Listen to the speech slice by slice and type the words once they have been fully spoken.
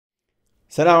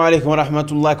Salam alaikum wa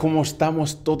rahmatullah, ¿cómo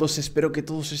estamos todos? Espero que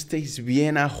todos estéis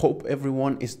bien. I hope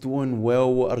everyone is doing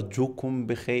well. Arjukum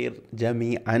bikhair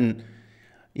jami'an.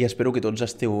 Et espero que todos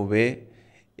esteu bé.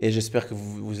 Et j'espère que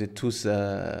vous êtes tous,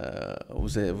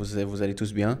 vous allez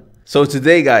tous bien. So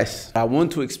today, guys, I want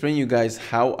to explain you guys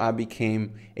how I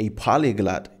became a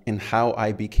polyglot and how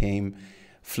I became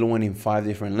fluent in 5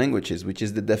 different languages, which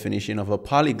is the definition of a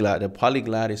polyglot. A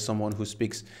polyglot is someone who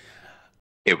speaks.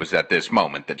 It was at this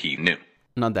moment that he knew.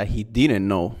 Not that he didn't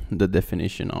know the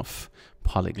definition of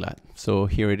polyglot. So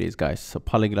here it is, guys. So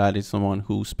polyglot is someone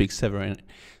who speaks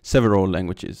several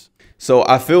languages. So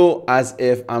I feel as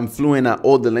if I'm fluent at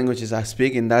all the languages I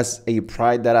speak, and that's a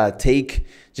pride that I take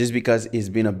just because it's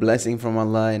been a blessing from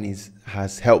Allah and it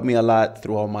has helped me a lot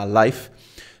throughout my life.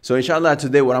 So inshallah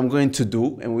today what I'm going to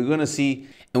do, and we are going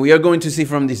to see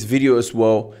from this video as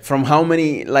well, from how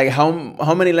many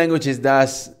languages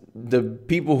does the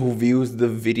people who views the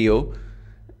video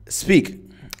speak.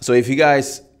 So if you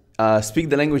guys speak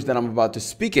the language that I'm about to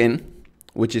speak in,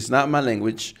 which is not my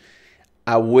language,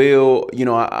 I will,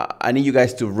 I need you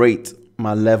guys to rate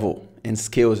my level and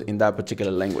skills in that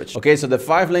particular language. Okay, so the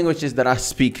 5 languages that I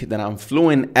speak, that I'm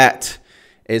fluent at,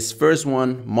 is first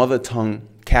one, mother tongue,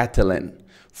 Catalan,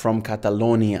 from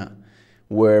Catalonia,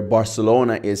 where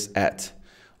Barcelona is at.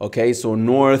 Okay, so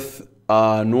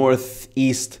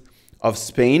northeast of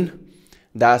Spain.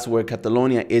 That's where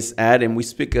Catalonia is at, and we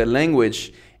speak a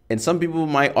language, and some people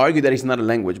might argue that it's not a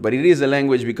language, but it is a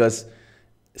language because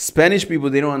Spanish people,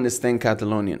 they don't understand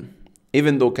Catalonian.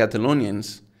 Even though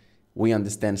Catalonians, we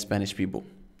understand Spanish people,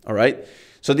 all right?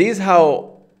 So this is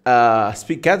how I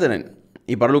speak Catalan.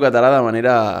 I parlo català de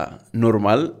manera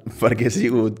normal, perquè he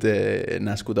sigut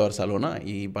nascut a Barcelona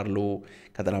i parlo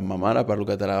català amb ma mare,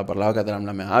 parlava català amb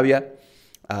la meva àvia,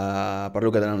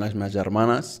 parlo català amb les meves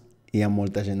germanes, hi ha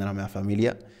molta gent de la meva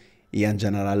família i en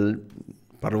general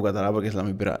parlo català perquè és la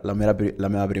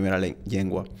meva primera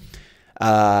llengua.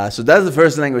 So that's the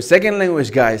first language. Second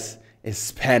language, guys, is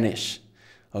Spanish.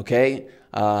 Okay?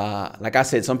 Like I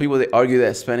said, some people, they argue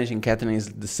that Spanish and Catalan is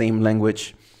the same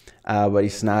language, but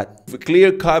it's not. The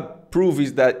clear-cut proof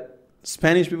is that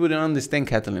Spanish people don't understand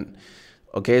Catalan.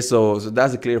 Okay? So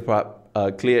that's a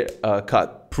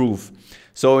clear-cut proof.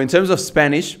 So in terms of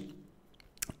Spanish,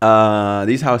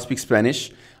 this is how I speak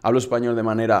Spanish. Hablo español de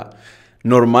manera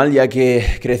normal, ya que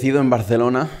he crecido en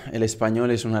Barcelona. El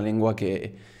español es una lengua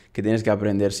que tienes que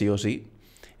aprender sí o sí.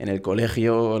 En el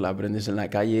colegio, la aprendes en la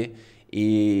calle.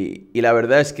 Y la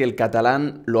verdad es que el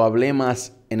catalán lo hablé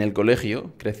más en el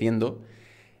colegio, creciendo,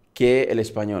 que el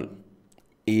español.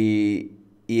 Y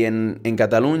en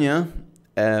Cataluña,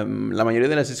 la mayoría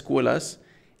de las escuelas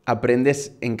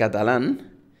aprendes en catalán,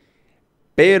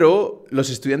 pero los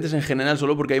estudiantes en general,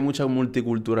 solo porque hay mucha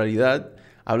multiculturalidad,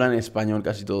 hablan español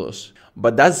casi todos.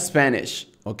 But that's Spanish,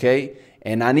 okay?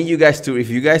 And I need you guys to, if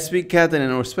you guys speak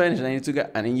Catalan or Spanish, I need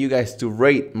you guys to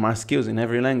rate my skills in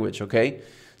every language, okay?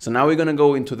 So now we're going to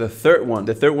go into the third one.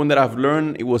 The third one that I've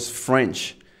learned, it was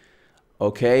French,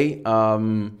 okay?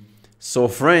 So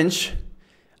French,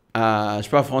 je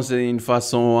parle français d'une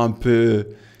façon un peu,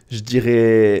 je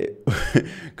dirais,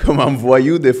 comme un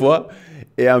voyou des fois,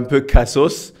 et un peu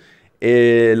cassos.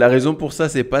 Et la raison pour ça,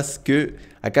 c'est parce que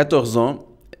à 14 ans,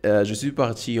 je suis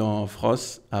parti en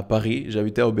France, à Paris.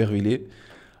 J'habitais à Aubervilliers.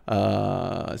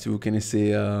 Si vous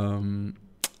connaissez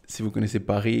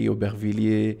Paris,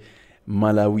 Aubervilliers,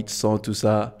 Mala 800, tout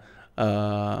ça,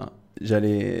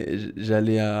 j'allais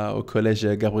au collège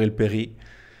Gabriel Péri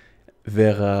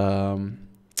vers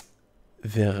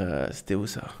c'était où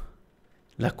ça?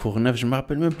 La Courneuve, je me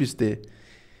rappelle même plus.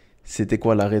 C'était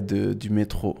quoi l'arrêt du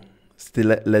métro? C'était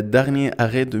le dernier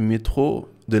arrêt de métro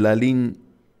de la ligne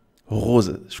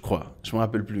rose, je crois. Je me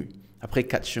rappelle plus. Après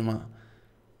 4 chemins.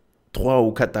 3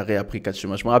 ou 4 arrêts après 4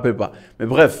 chemins. Je me rappelle pas. Mais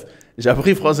bref, j'ai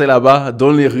appris français là-bas,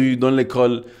 dans les rues, dans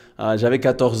l'école. J'avais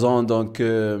 14 ans, donc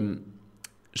je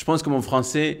pense que mon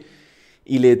français,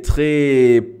 il est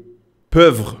très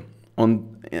pauvre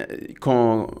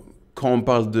quand on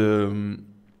parle de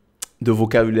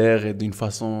vocabulaire et d'une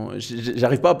façon...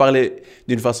 J'arrive pas à parler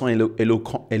d'une façon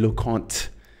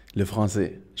éloquente, le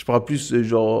français. Je parle plus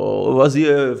genre, vas-y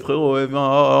frérot,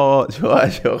 tu vois,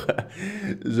 genre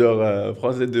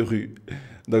français de rue.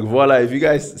 Donc voilà, if you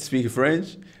guys speak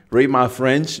French, rate my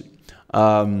French.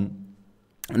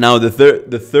 Now the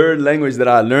third language that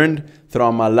I learned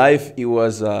throughout my life, it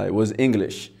was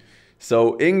English.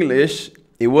 So English,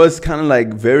 it was kind of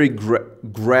like very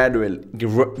gradually,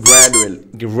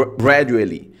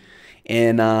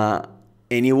 and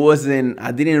it wasn't.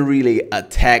 I didn't really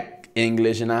attack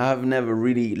English, and I have never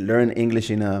really learned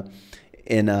English in a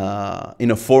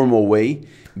formal way,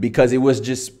 because it was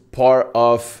just part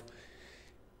of,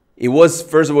 it was,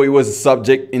 first of all, it was a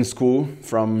subject in school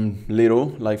from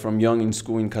little, like from young in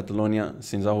school in Catalonia,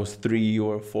 since I was 3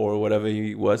 or 4, whatever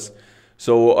it was.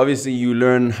 So obviously you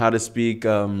learn how to speak,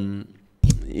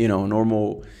 you know,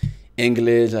 normal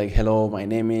English, like hello, my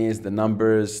name is, the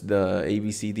numbers, the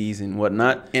ABCDs and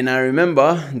whatnot. And I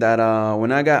remember that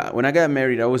when I got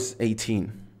married, I was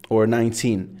 18 or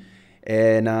 19,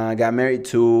 and I got married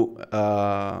to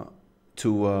a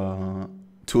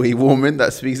woman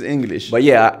that speaks English. But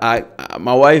yeah,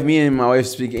 me and my wife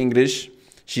speak English.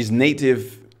 She's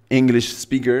native English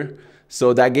speaker,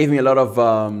 so that gave me a lot of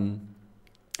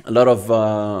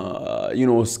you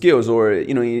know, skills, or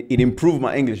you know, it improved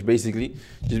my English basically,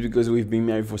 just because we've been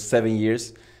married for 7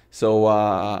 years. So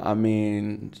I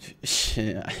mean,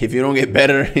 if you don't get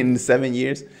better in 7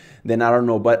 years, then I don't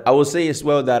know. But I will say as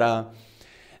well that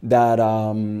that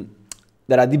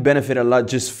I did benefit a lot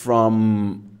just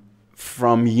from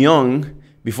young.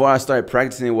 Before I started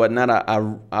practicing and whatnot,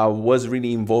 I was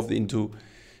really involved into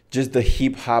just the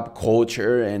hip hop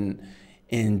culture and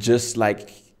just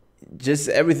like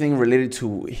everything related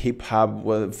to hip hop,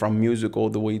 from music all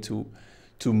the way to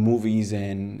movies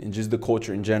and just the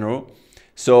culture in general.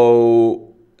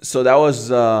 So that was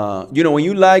you know, when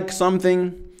you like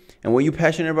something and when you're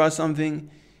passionate about something,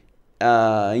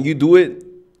 you do it.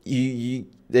 You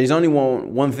there's only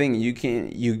one thing you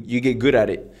get good at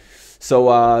it. So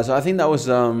I think that was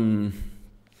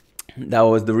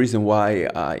the reason why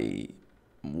I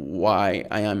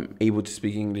am able to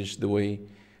speak English the way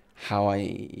how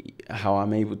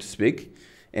I'm able to speak.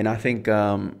 And I think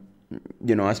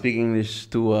you know, I speak English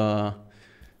to a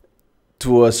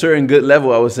certain good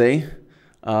level, I would say,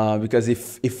 because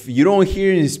if you don't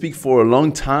hear me speak for a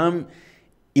long time,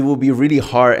 it will be really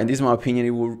hard, and this is my opinion,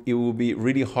 it will be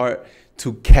really hard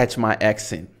to catch my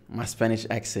accent, my Spanish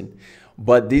accent.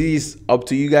 But this is up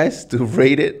to you guys to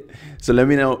rate it. So let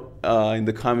me know in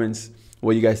the comments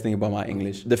what you guys think about my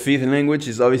English. The fifth language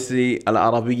is obviously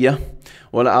العربية.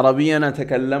 والعربية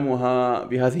نتكلمها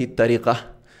بهذه الطريقة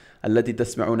التي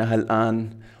تسمعونها الآن،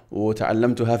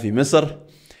 وتعلمتها في مصر.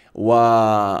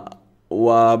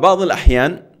 وبعض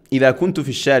الأحيان إذا كنت في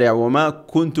الشارع وما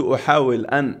كنت أحاول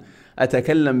أن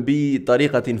أتكلم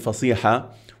بطريقة فصيحة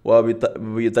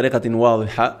وبطريقة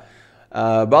واضحة،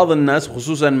 بعض الناس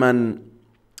خصوصا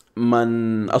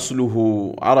من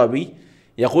أصله عربي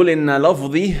يقول إن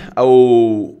لفظي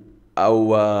أو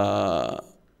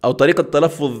طريقة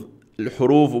تلفظ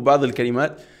الحروف وبعض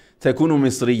الكلمات تكون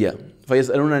مصرية،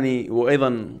 فيسألونني،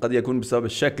 وأيضا قد يكون بسبب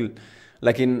الشكل،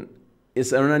 لكن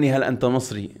يسألونني هل أنت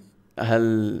مصري؟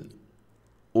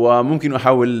 وممكن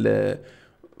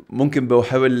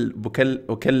بحاول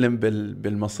أكلم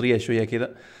بالمصرية شوية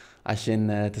كده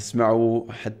عشان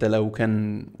تسمعوا، حتى لو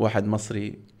كان واحد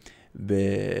مصري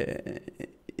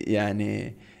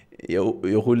يعني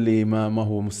يقول لي ما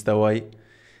هو مستواي.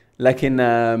 لكن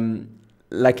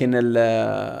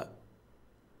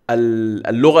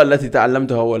اللغة التي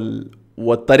تعلمتها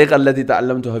والطريقة التي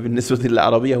تعلمتها بالنسبة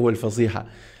للعربية هو الفصيحة.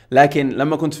 لكن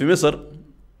لما كنت في مصر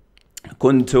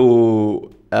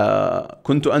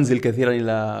كنت أنزل كثيرا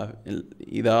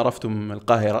إذا عرفتم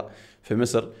القاهرة في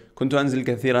مصر، كنت أنزل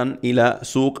كثيرا إلى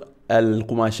سوق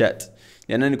القماشات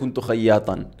لأنني كنت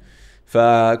خياطا،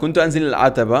 فكنت أنزل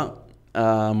العتبة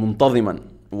منتظما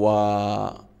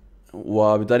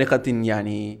وبطريقة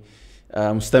يعني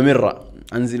مستمرة،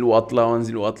 أنزل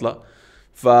وأطلع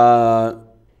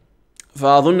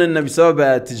فأظن أن بسبب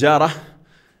التجارة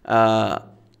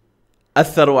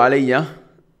أثروا علي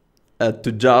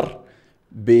التجار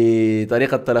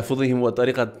بطريقة تلفظهم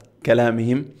وطريقة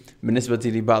كلامهم بالنسبة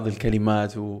لبعض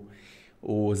الكلمات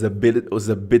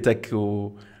وزبتك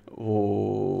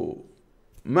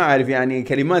ما أعرف، يعني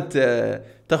كلمات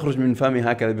تخرج من فمي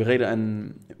هكذا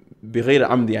بغير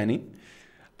عمد يعني.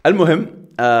 المهم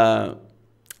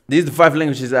these are the 5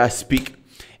 languages I speak.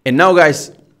 And now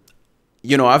guys,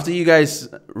 you know, after you guys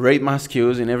rate my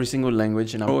skills in every single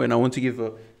language, and I want to give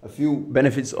a few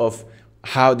benefits of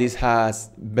how this has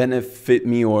benefit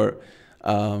me, or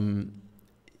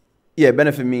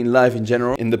benefit me in life in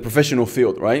general, in the professional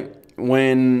field, right?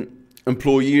 When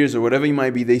employers or whatever you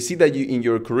might be, they see that you in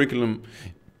your curriculum,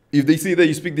 if they see that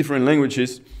you speak different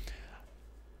languages,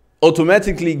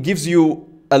 automatically gives you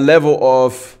a level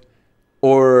of,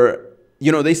 or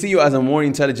you know, they see you as a more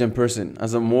intelligent person,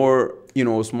 as a more, you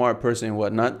know, smart person and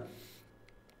whatnot.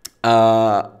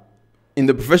 In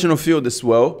the professional field as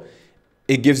well,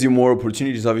 it gives you more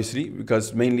opportunities, obviously,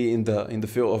 because mainly in the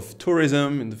field of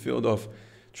tourism, in the field of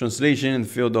translation, in the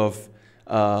field of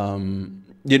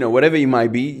you know, whatever it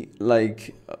might be,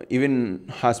 like even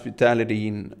hospitality,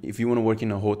 if you want to work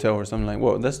in a hotel or something like,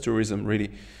 well, that's tourism really.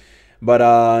 But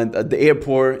at the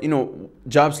airport, you know,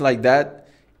 jobs like that,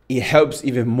 it helps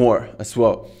even more as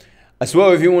well. As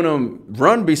well, if you want to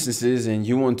run businesses and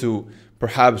you want to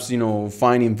perhaps, you know,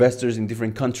 find investors in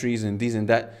different countries and this and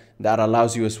that, that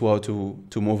allows you as well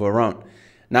to move around.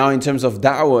 Now, in terms of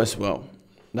da'wah as well,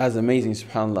 that's amazing,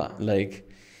 subhanAllah. Like,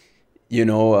 you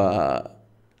know,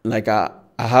 like I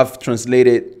have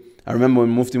translated, I remember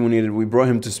when Mufti Munir, we brought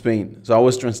him to Spain. So I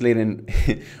was translating,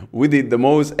 we did the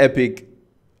most epic,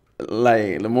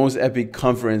 like the most epic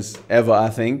conference ever, I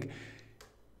think.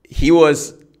 He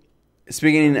was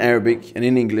speaking in Arabic and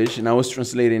in English, and I was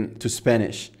translating to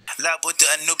Spanish. لابد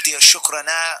أن نبدي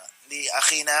شكرنا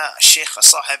لأخينا الشيخ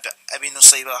صاحب أبي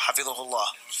نصيبة حفظه الله.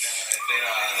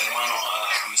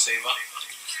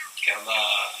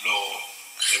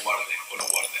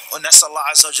 ونسأل الله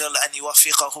عز وجل أن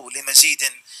يوفقه لمزيد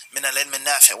من العلم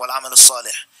النافع والعمل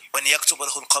الصالح وأن يكتب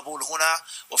له القبول هنا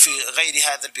وفي غير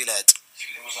هذا البلاد.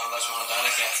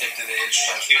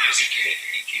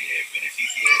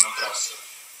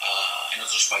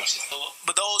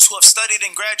 But those who have studied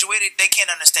and graduated, they can't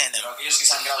understand them.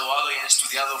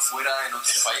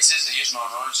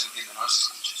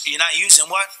 You're not using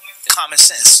what? Common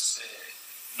sense.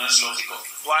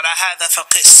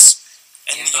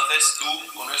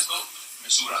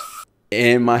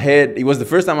 In my head, it was the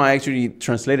first time I actually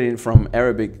translated it from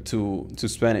Arabic to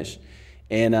Spanish,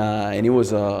 and it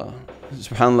was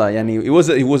subhanallah, yani, it was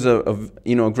a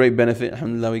you know, a great benefit.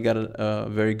 Alhamdulillah, we got a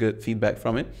very good feedback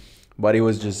from it, but it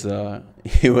was just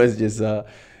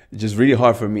really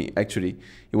hard for me. Actually,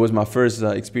 it was my first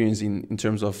experience in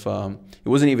terms of it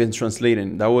wasn't even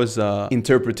translating. That was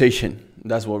interpretation.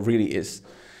 That's what really is.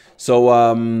 So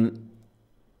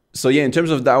so yeah, in terms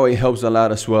of da'wah, it helps a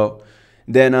lot as well.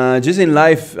 Then just in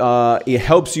life, it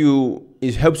helps you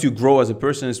grow as a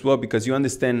person as well, because you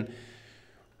understand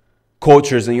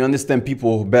cultures and you understand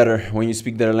people better when you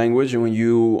speak their language and when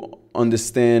you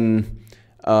understand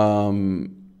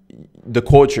the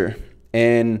culture,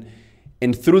 and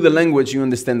through the language you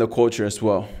understand the culture as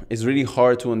well. It's really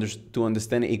hard to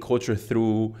understand a culture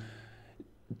through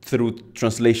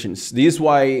translations. This is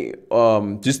why,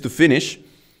 just to finish,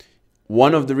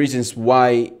 one of the reasons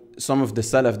why some of the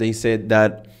Salaf, they said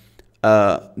that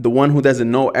the one who doesn't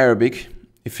know Arabic,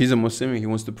 if he's a Muslim, he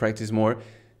wants to practice more,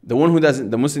 the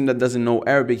Muslim that doesn't know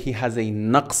Arabic, he has a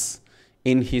naqs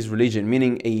in his religion,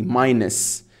 meaning a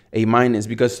minus,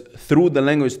 because through the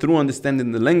language, through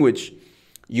understanding the language,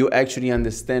 you actually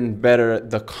understand better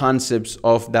the concepts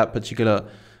of that particular,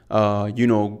 you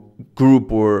know,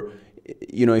 group, or,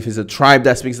 you know, if it's a tribe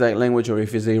that speaks that language, or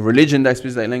if it's a religion that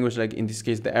speaks that language, like in this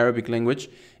case, the Arabic language,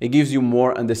 it gives you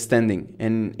more understanding,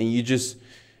 and you're just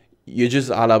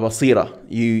ala basira,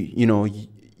 you know,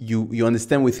 you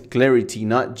understand with clarity,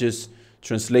 not just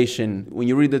translation. When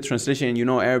you read the translation and you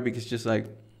know Arabic, it's just like,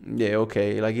 yeah,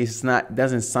 okay, like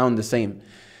doesn't sound the same.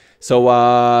 So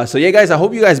so yeah, guys, I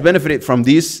hope you guys benefited from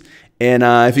this. And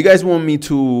if you guys want me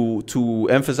to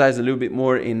emphasize a little bit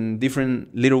more in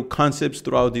different little concepts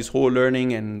throughout this whole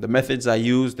learning, and the methods I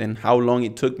used, and how long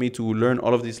it took me to learn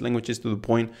all of these languages to the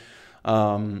point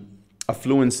of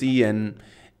fluency and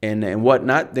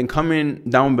whatnot, then comment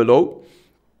down below.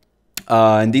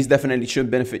 And this definitely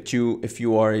should benefit you if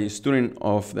you are a student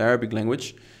of the Arabic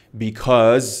language,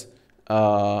 because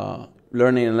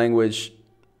learning a language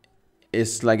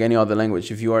is like any other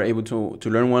language. If you are able to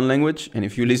learn one language, and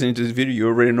if you listen to this video, you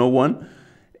already know one,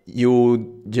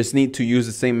 you just need to use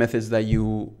the same methods that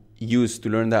you use to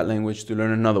learn that language to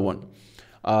learn another one.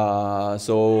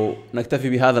 So نكتفي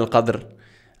بهذا القدر.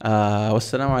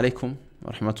 والسلام عليكم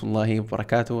ورحمة الله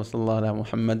وبركاته، وصلى الله على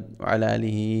محمد وعلى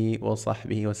آله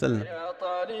وصحبه وسلم. يا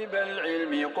طالب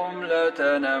العلم قم لا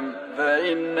تنم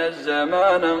فإن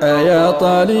الزمان يا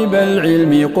طالب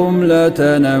العلم قم لا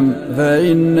تنم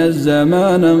فإن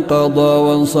الزمان انقضى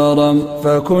وانصرم،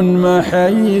 فكن ما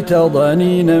حييت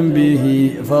ضنينا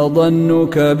به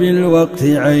فظنك بالوقت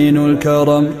عين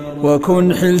الكرم،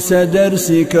 وكن حلس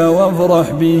درسك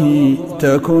وافرح به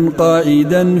تكن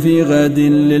قائدا في غد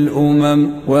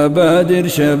للأمم، وبادر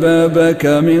شبابك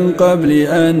من قبل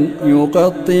أن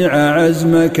يقطع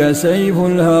عزمك سيف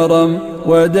الهرم،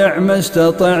 ودع ما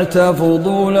استطعت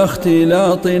فضول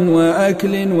اختلاط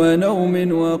وأكل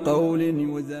ونوم وقول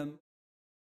يذم.